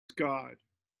God.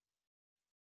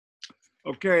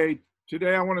 Okay,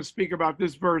 today I want to speak about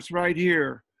this verse right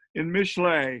here in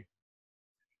Mishlei.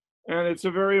 And it's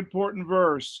a very important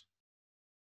verse.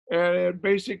 And it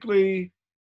basically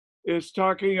is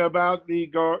talking about the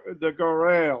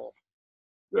Gorel.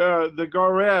 The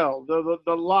Gorel,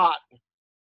 the lot.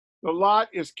 The lot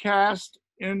is cast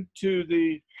into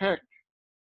the heck,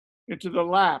 into the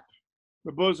lap,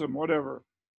 the bosom, whatever.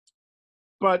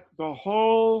 But the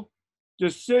whole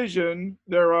decision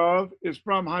thereof is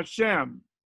from Hashem.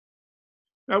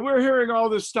 Now we're hearing all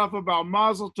this stuff about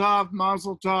mozal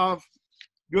tov,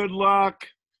 good luck.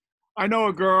 I know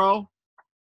a girl.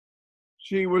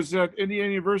 She was at Indiana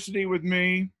University with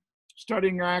me,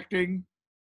 studying acting.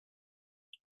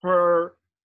 Her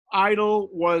idol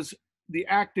was the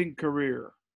acting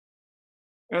career.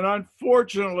 And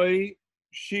unfortunately,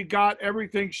 she got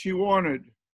everything she wanted.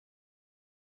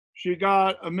 She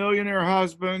got a millionaire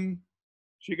husband.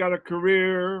 She got a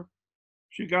career.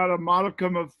 She got a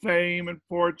modicum of fame and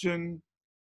fortune.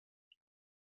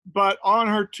 But on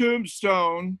her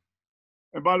tombstone,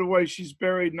 and by the way, she's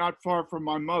buried not far from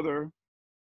my mother,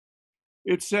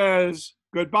 it says,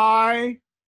 goodbye,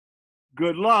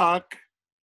 good luck,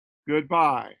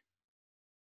 goodbye.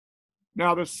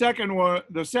 Now the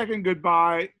second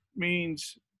goodbye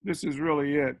means this is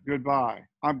really it, goodbye.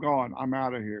 I'm gone, I'm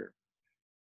out of here.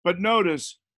 But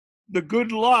notice, the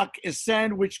good luck is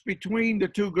sandwiched between the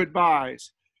two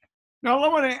goodbyes. Now I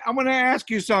want to ask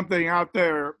you something out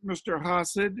there, Mr.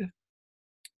 Hasid.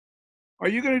 Are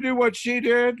you going to do what she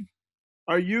did?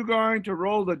 Are you going to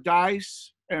roll the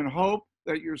dice and hope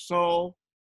that your soul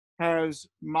has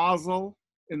mozal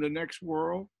in the next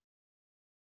world?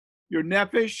 Your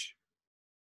nefesh?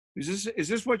 Is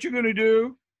this what you're going to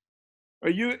do?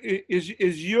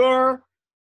 Is your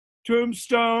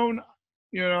tombstone,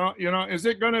 is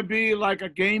it going to be like a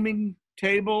gaming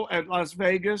table at Las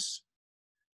Vegas?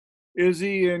 Is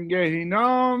he in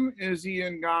Gehinnom? Is he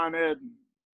in Gan Eden?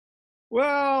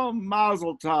 Well,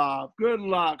 mazel tov. Good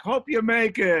luck. Hope you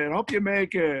make it. Hope you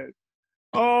make it.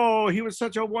 Oh, he was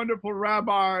such a wonderful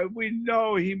rabbi. We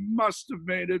know he must have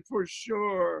made it for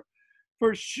sure.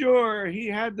 For sure. He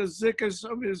had the zikas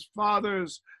of his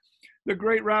fathers, the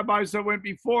great rabbis that went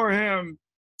before him.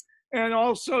 And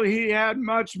also he had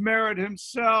much merit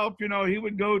himself. He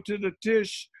would go to the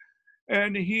Tish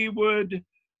and he would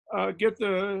get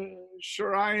the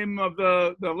shiraim of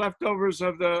the leftovers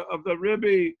of the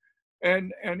Ribbi.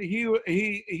 And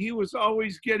he was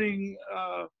always getting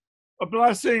a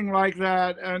blessing like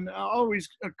that and always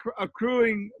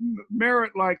accruing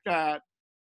merit like that.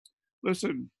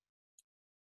 Listen,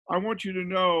 I want you to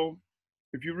know,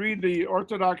 if you read the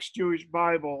Orthodox Jewish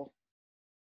Bible,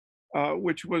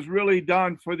 which was really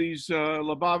done for these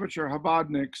Lubavitcher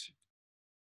Chabadniks,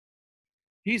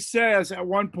 he says at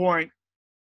one point,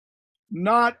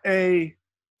 not a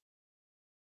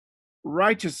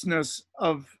righteousness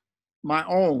of my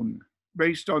own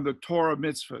based on the Torah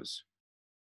mitzvahs,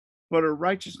 but a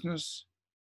righteousness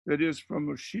that is from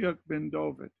Moshiach ben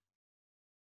David,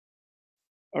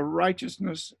 a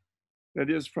righteousness that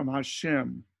is from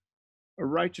Hashem, a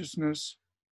righteousness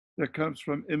that comes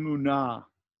from Emunah.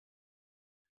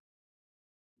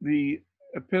 The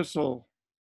epistle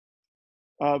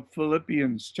of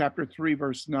Philippians chapter 3,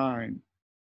 verse 9.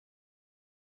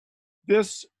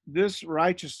 This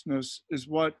righteousness is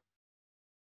what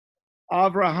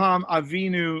Avraham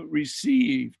Avinu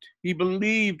received. He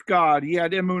believed God. He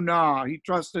had emunah. He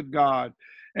trusted God.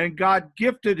 And God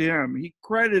gifted him. He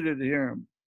credited him.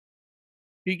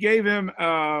 He gave him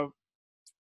a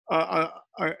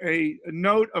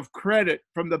note of credit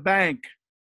from the bank.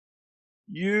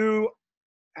 You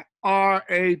are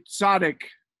a tzaddik.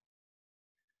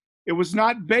 It was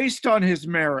not based on his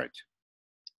merit.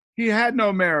 He had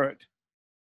no merit.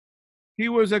 He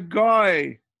was a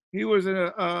goy. He was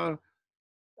an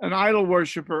idol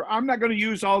worshiper. I'm not going to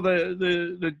use all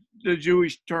the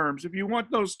Jewish terms. If you want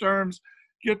those terms,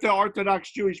 get the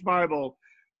Orthodox Jewish Bible,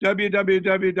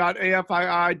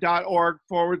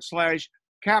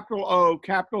 www.afii.org/O,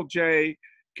 capital J,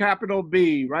 capital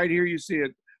B. Right here you see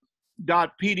it,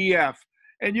 .pdf.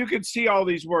 And you can see all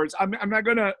these words. I'm not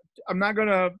gonna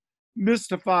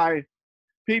mystify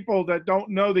people that don't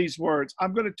know these words.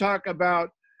 I'm going to talk about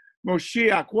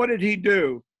Moshiach. What did he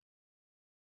do?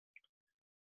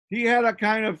 He had a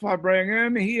kind of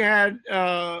farbrengen. He had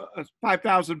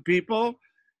 5,000 people.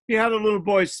 He had a little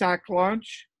boy sack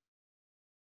lunch.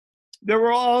 There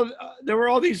were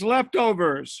all these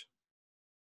leftovers.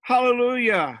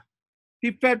 Hallelujah!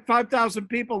 He fed 5,000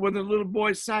 people with a little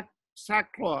boy's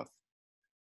sackcloth.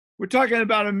 We're talking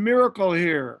about a miracle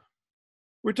here.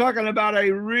 We're talking about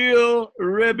a real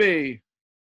Rebbe.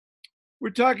 We're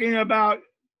talking about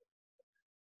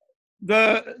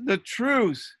the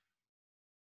truth,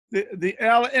 the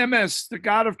El Emes, the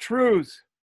God of truth.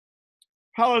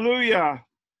 Hallelujah.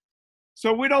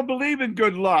 So we don't believe in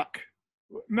good luck.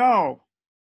 No,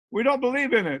 we don't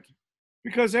believe in it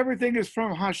because everything is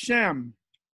from Hashem.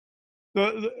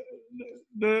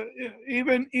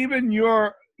 Even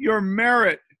your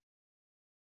merit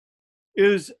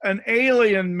is an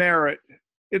alien merit.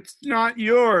 It's not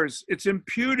yours. It's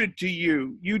imputed to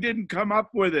you. You didn't come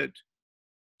up with it.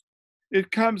 It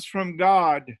comes from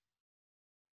God.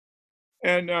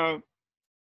 And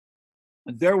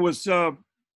there was a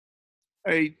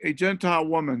Gentile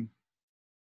woman,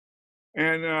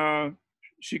 and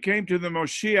she came to the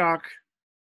Moshiach,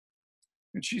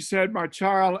 and she said, my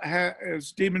child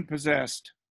is demon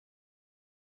possessed.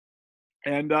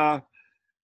 And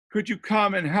could you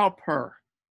come and help her?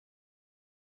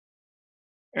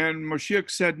 And Moshiach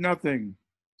said nothing.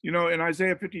 You know, in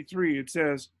Isaiah 53, it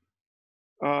says,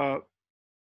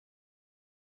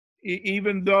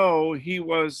 even though he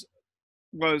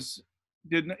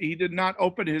did not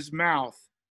open his mouth,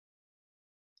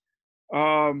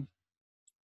 you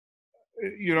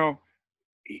know,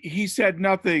 he said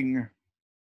nothing.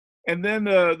 And then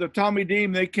the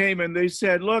Talmidim, they came and they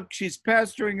said, look, she's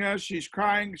pestering us, she's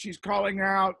crying, she's calling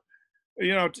out,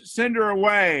 you know, send her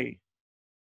away.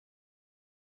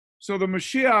 So the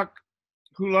Mashiach,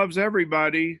 who loves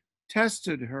everybody,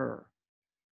 tested her.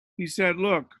 He said,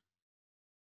 look,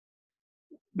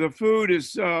 the food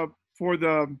is for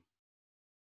the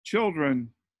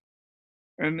children,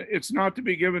 and it's not to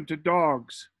be given to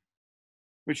dogs.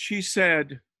 But she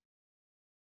said,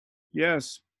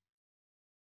 yes,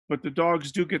 but the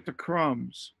dogs do get the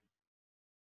crumbs.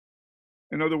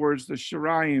 In other words, the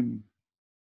shiraim.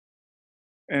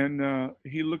 And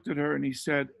he looked at her and he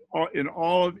said, in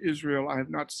all of Israel, I have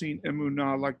not seen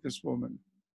emunah like this woman.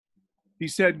 He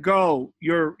said, go,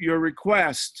 your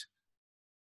request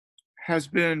has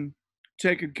been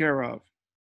taken care of.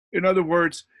 In other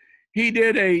words, he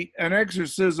did an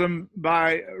exorcism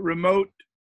by remote,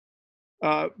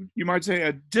 you might say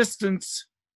a distance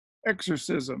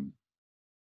exorcism.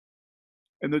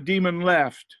 And the demon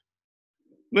left.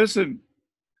 Listen,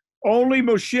 only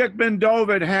Moshiach ben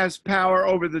David has power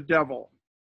over the devil.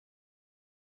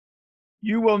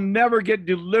 You will never get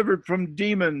delivered from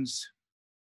demons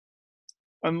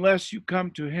unless you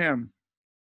come to him.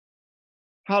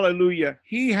 Hallelujah.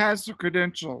 He has the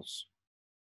credentials.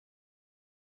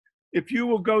 If you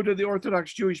will go to the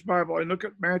Orthodox Jewish Bible and look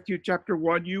at Matthew chapter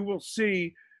 1, you will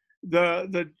see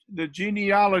the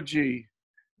genealogy,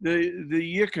 the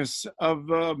yikus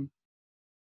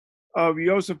of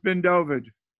Yosef ben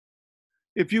David.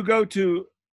 If you go to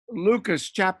Lucas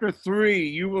chapter 3,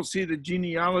 you will see the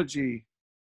genealogy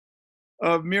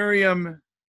of Miriam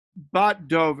bat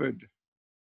David,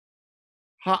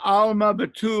 Ha'alma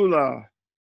Betula.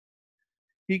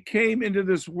 He came into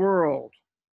this world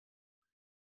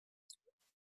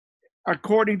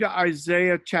according to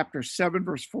Isaiah chapter 7,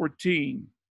 verse 14.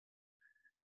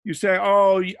 You say,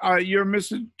 oh, you're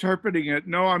misinterpreting it.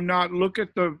 No, I'm not. Look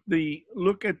at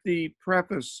the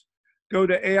preface. Go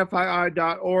to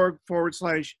afii.org/O,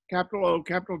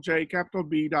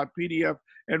 B.PDF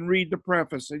and read the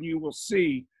preface, and you will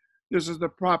see this is the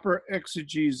proper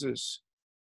exegesis.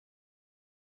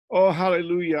 Oh,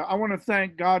 hallelujah. I want to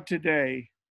thank God today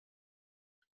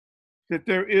that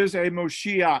there is a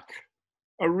Moshiach,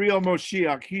 a real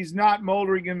Moshiach. He's not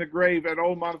moldering in the grave at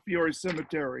Old Montefiore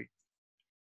Cemetery.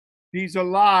 He's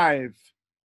alive.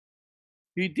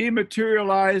 He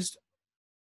dematerialized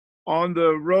on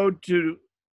the road to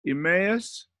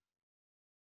Emmaus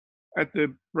at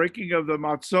the breaking of the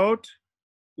Matzot,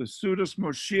 the Sudas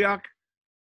Moshiach.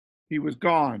 He was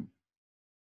gone.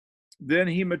 Then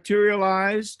he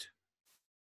materialized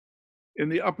in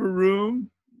the upper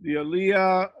room, the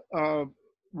Aliyah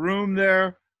room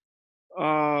there,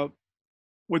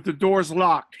 with the doors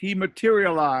locked. He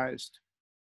materialized.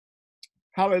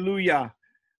 Hallelujah.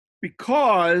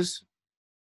 Because,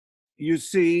 you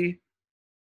see,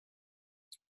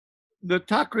 the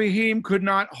Takrihim could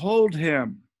not hold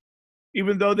him,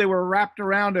 even though they were wrapped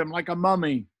around him like a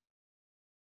mummy.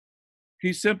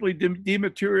 He simply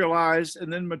dematerialized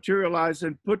and then materialized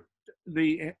and put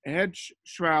the head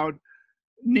shroud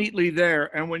neatly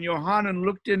there. And when Yohanan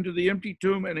looked into the empty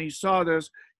tomb and he saw this,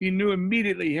 he knew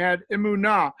immediately he had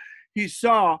emunah. He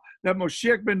saw that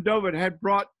Moshiach ben David had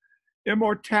brought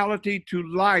immortality to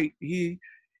light. He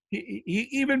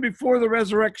even before the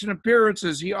resurrection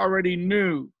appearances, he already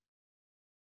knew.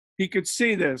 He could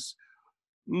see this.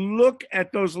 Look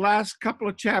at those last couple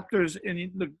of chapters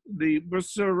in the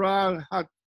Busara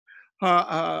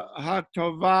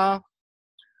HaTova,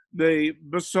 the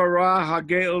Busara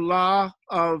HaGeulah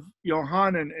of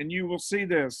Yohanan, and you will see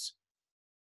this.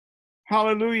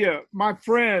 Hallelujah. My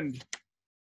friend,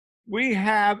 we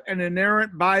have an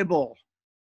inerrant Bible.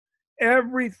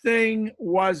 Everything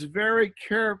was very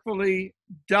carefully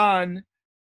done,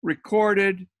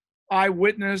 recorded,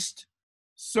 eyewitnessed,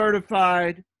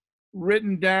 certified,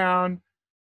 written down,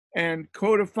 and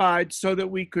codified so that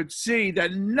we could see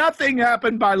that nothing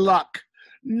happened by luck.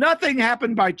 Nothing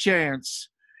happened by chance.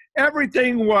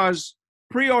 Everything was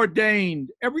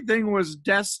preordained. Everything was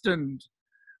destined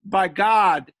by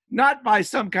God, not by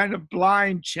some kind of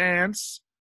blind chance,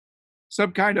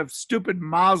 some kind of stupid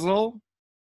mozal.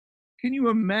 Can you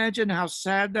imagine how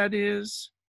sad that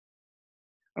is?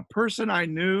 A person I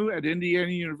knew at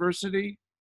Indiana University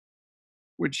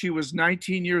when she was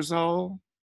 19 years old,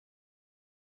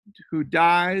 who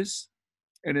dies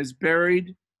and is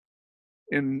buried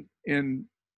in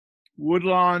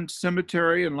Woodlawn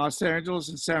Cemetery in Los Angeles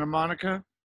and Santa Monica.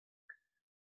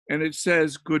 And it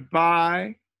says,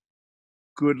 goodbye,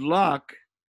 good luck,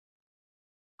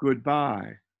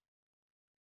 goodbye.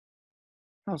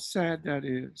 How sad that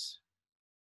is.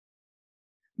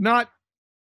 Not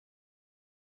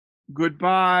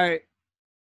goodbye,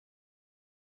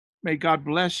 may God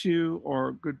bless you,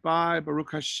 or goodbye,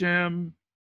 Baruch Hashem,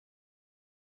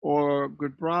 or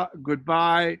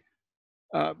goodbye,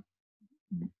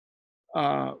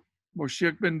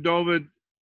 Moshiach ben David,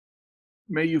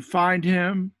 may you find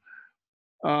him.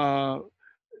 No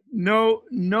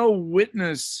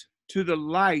witness to the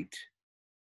light,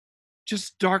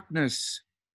 just darkness,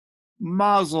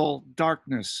 mozal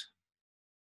darkness.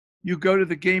 You go to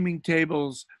the gaming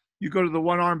tables, you go to the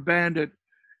one-armed bandit,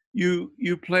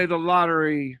 you play the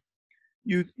lottery,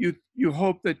 you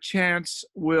hope that chance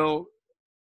will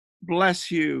bless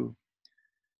you.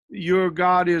 Your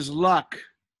God is luck.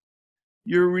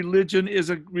 Your religion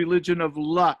is a religion of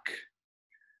luck.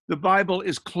 The Bible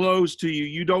is closed to you.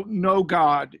 You don't know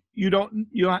God. You don't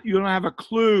have a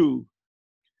clue.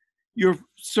 You're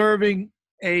serving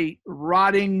a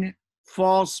rotting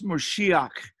false Mashiach.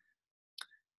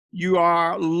 You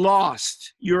are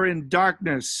lost. You're in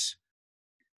darkness.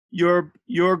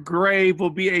 Your grave will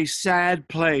be a sad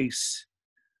place.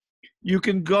 You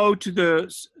can go to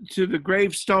the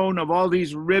gravestone of all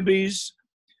these Ribbies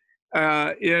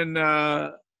in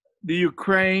the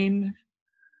Ukraine,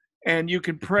 and you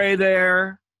can pray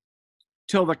there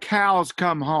till the cows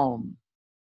come home,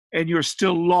 and you're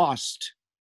still lost.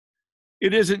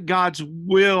 It isn't God's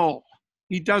will.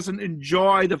 He doesn't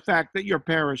enjoy the fact that you're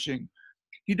perishing.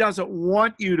 He doesn't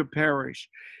want you to perish.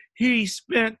 He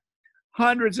spent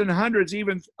hundreds and hundreds,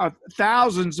 even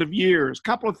thousands of years,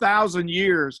 couple of thousand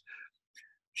years,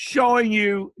 showing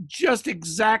you just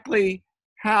exactly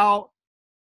how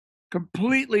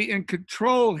completely in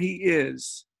control he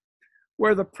is.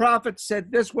 Where the prophet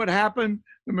said this would happen,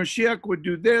 the Mashiach would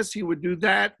do this, he would do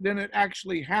that, then it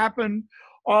actually happened.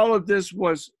 All of this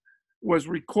was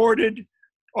recorded.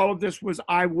 All of this was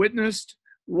eyewitnessed.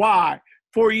 Why?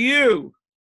 For you.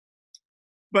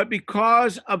 But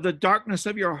because of the darkness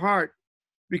of your heart,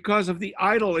 because of the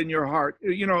idol in your heart,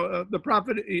 the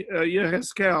prophet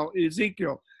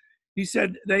Ezekiel, he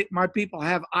said, my people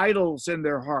have idols in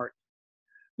their heart.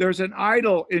 There's an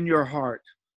idol in your heart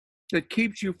that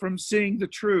keeps you from seeing the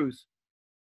truth.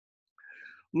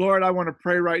 Lord, I want to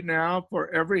pray right now for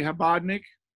every Chabadnik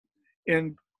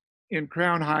in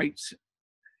Crown Heights,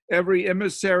 every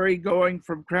emissary going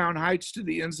from Crown Heights to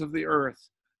the ends of the earth,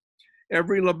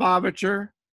 every Lubavitcher,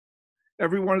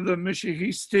 every one of the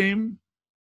Mishihistim.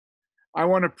 I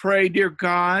want to pray, dear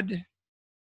God,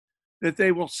 that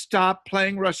they will stop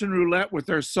playing Russian roulette with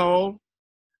their soul,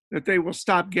 that they will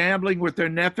stop gambling with their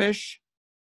nefesh,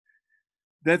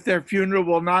 that their funeral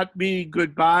will not be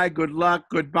goodbye, good luck,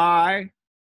 goodbye,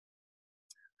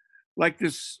 like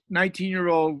this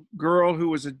 19-year-old girl who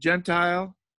was a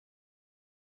Gentile.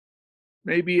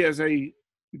 Maybe as a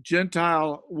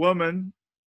Gentile woman,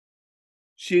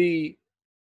 she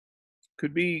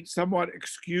could be somewhat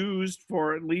excused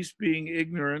for at least being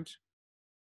ignorant.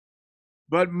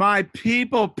 But my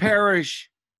people perish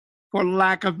for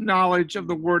lack of knowledge of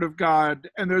the Word of God,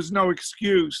 and there's no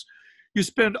excuse. You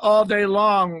spend all day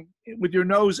long with your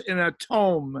nose in a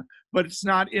tome, but it's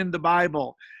not in the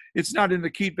Bible. It's not in the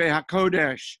Kitvei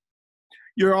HaKodesh.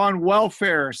 You're on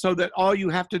welfare so that all you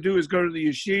have to do is go to the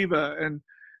yeshiva and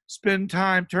spend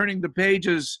time turning the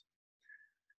pages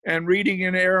and reading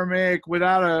in Aramaic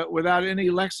without any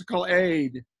lexical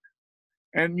aid.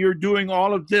 and you're doing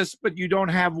all of this, but you don't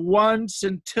have one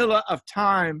scintilla of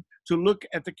time to look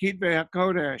at the Kitvei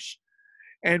HaKodesh.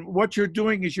 And what you're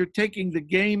doing is you're taking the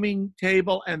gaming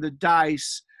table and the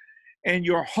dice, and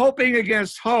you're hoping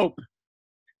against hope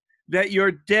that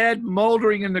your dead,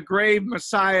 moldering in the grave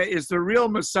Messiah is the real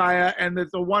Messiah, and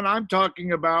that the one I'm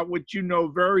talking about, which you know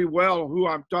very well who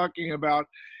I'm talking about,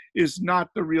 is not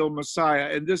the real Messiah.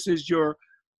 And this is your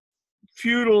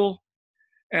futile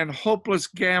and hopeless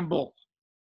gamble,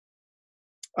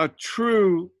 a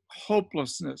true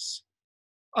hopelessness,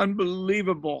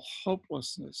 unbelievable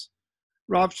hopelessness.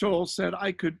 Rav Shaul said,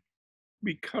 I could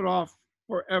be cut off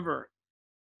forever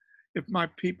if my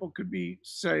people could be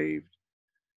saved.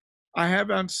 I have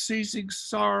unceasing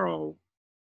sorrow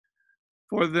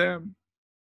for them.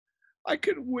 I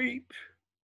could weep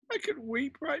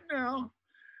right now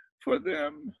for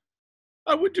them.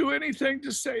 I would do anything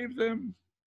to save them.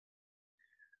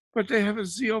 But they have a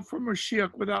zeal for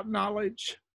Mashiach without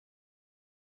knowledge.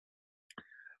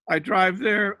 I drive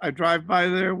by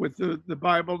there with the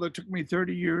Bible that took me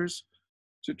 30 years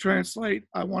to translate.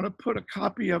 I want to put a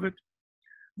copy of it.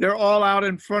 They're all out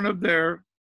in front of their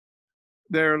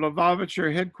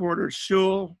Lubavitcher headquarters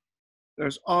shul.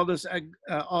 There's all this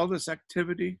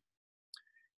activity.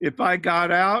 If I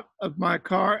got out of my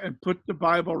car and put the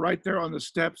Bible right there on the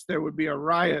steps, there would be a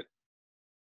riot.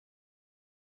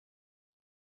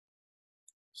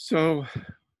 So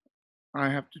I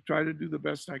have to try to do the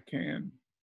best I can.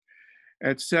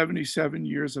 At 77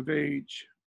 years of age,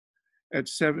 at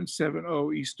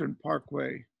 770 Eastern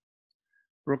Parkway,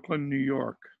 Brooklyn, New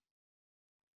York.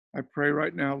 I pray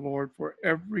right now, Lord, for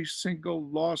every single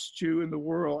lost Jew in the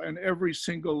world and every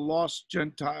single lost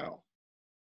Gentile.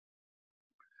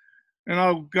 And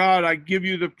oh God, I give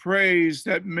you the praise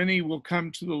that many will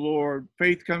come to the Lord.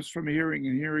 Faith comes from hearing,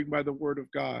 and hearing by the word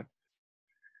of God.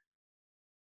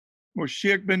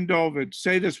 Moshiach ben David,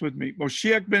 say this with me.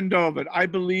 Moshiach ben David, I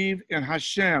believe in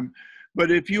Hashem. But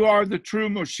if you are the true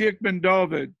Moshiach ben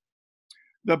David,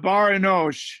 the Bar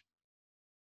Enosh,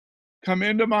 come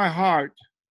into my heart.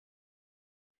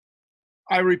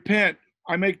 I repent.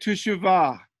 I make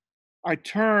teshuvah. I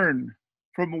turn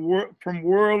from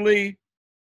worldly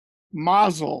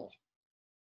mozal,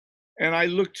 and I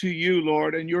look to you,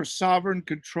 Lord, and your sovereign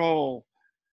control,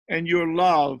 and your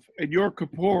love, and your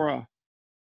kapora,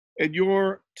 and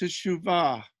your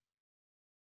teshuvah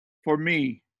for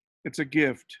me. It's a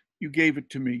gift. You gave it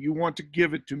to me. You want to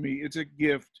give it to me. It's a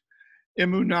gift.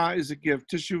 Emunah is a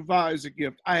gift. Teshuvah is a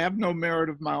gift. I have no merit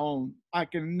of my own. I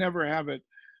can never have it.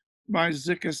 My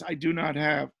zikas I do not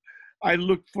have. I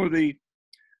look for the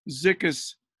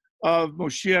zikas of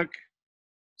Moshiach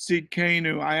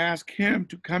Tzidkenu. I ask him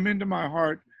to come into my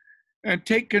heart and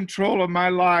take control of my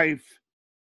life.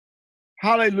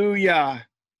 Hallelujah.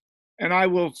 And I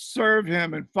will serve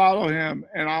him and follow him,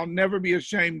 and I'll never be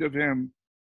ashamed of him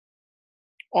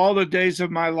all the days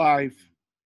of my life.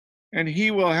 And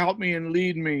he will help me and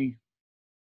lead me.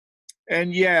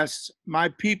 And yes, my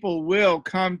people will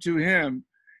come to him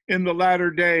in the latter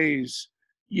days.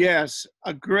 Yes,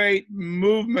 a great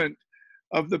movement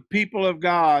of the people of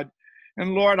God.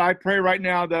 And Lord, I pray right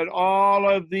now that all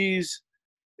of these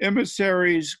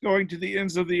emissaries going to the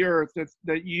ends of the earth,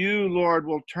 that you, Lord,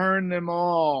 will turn them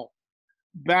all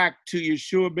back to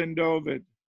Yeshua ben David.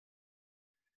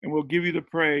 And we'll give you the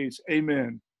praise.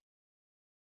 Amen.